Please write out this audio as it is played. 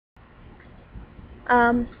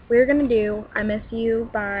We're gonna do I Miss You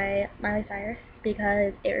by Miley Cyrus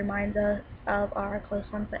because it reminds us of our close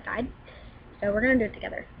ones that died. So we're gonna do it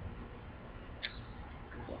together.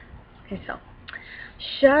 Yeah. Okay, so.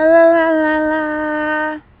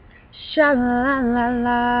 Sha-la-la-la-la,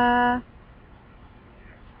 sha-la-la-la-la.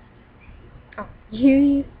 Oh. You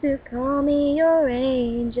used to call me your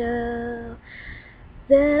angel,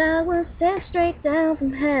 that I was sent straight down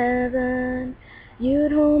from heaven.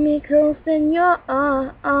 You'd hold me close in your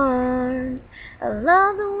arms. I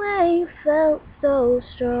love the way you felt so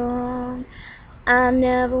strong. I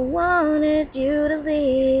never wanted you to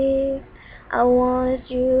leave. I wanted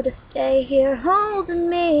you to stay here holding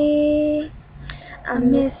me. I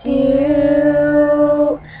miss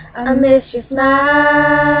you, I miss your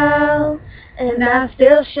smile, and I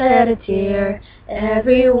still shed a tear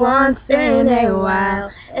every once in a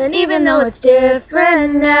while. And even though it's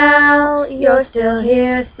different now, you're still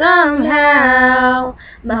here somehow.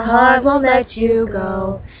 My heart won't let you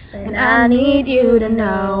go, and I need you to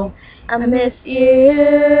know I miss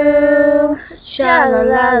you,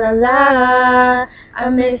 sha-la-la-la-la, I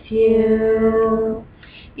miss you.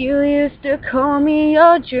 You used to call me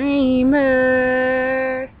your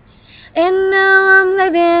dreamer, and now I'm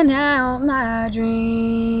living out my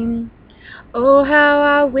dream. Oh, how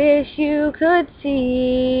I wish you could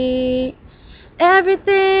see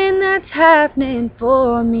everything that's happening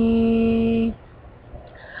for me.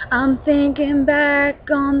 I'm thinking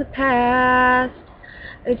back on the past.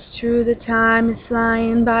 It's true, the time is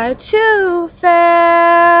flying by too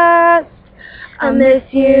fast. I miss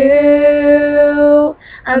you,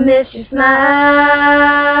 I miss your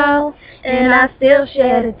smile, and I still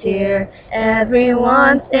shed a tear every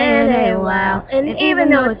once in a while. And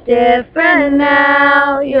even though it's different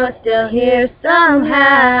now, you're still here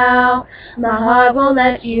somehow. My heart won't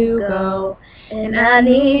let you go, and I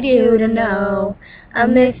need you to know I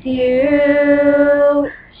miss you,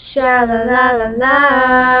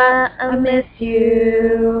 sha-la-la-la-la, I miss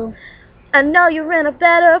you. I know you're in a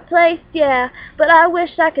better place, yeah, but I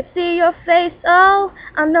wish I could see your face. Oh,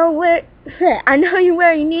 I know you're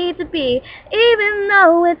where you need to be, even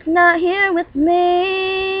though it's not here with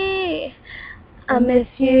me. I miss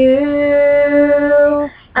you,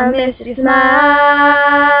 I miss your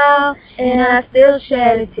smile, and I still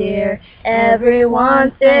shed a tear every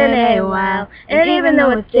once in a while. And even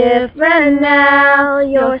though it's different now,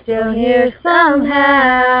 you're still here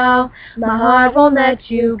somehow. My heart won't let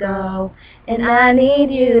you go, and I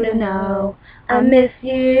need you to know I miss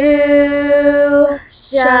you,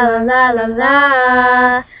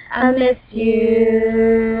 sha-la-la-la-la, I miss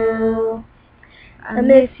you. I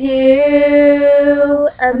miss you,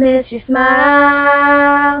 I miss your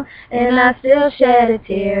smile, and I still shed a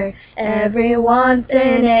tear every once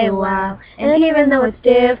in a while. And even though it's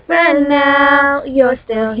different now, you're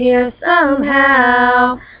still here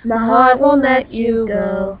somehow. My heart won't let you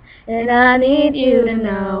go, and I need you to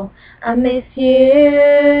know I miss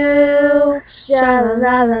you,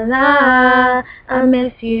 sha-la-la-la-la, I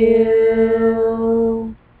miss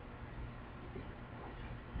you.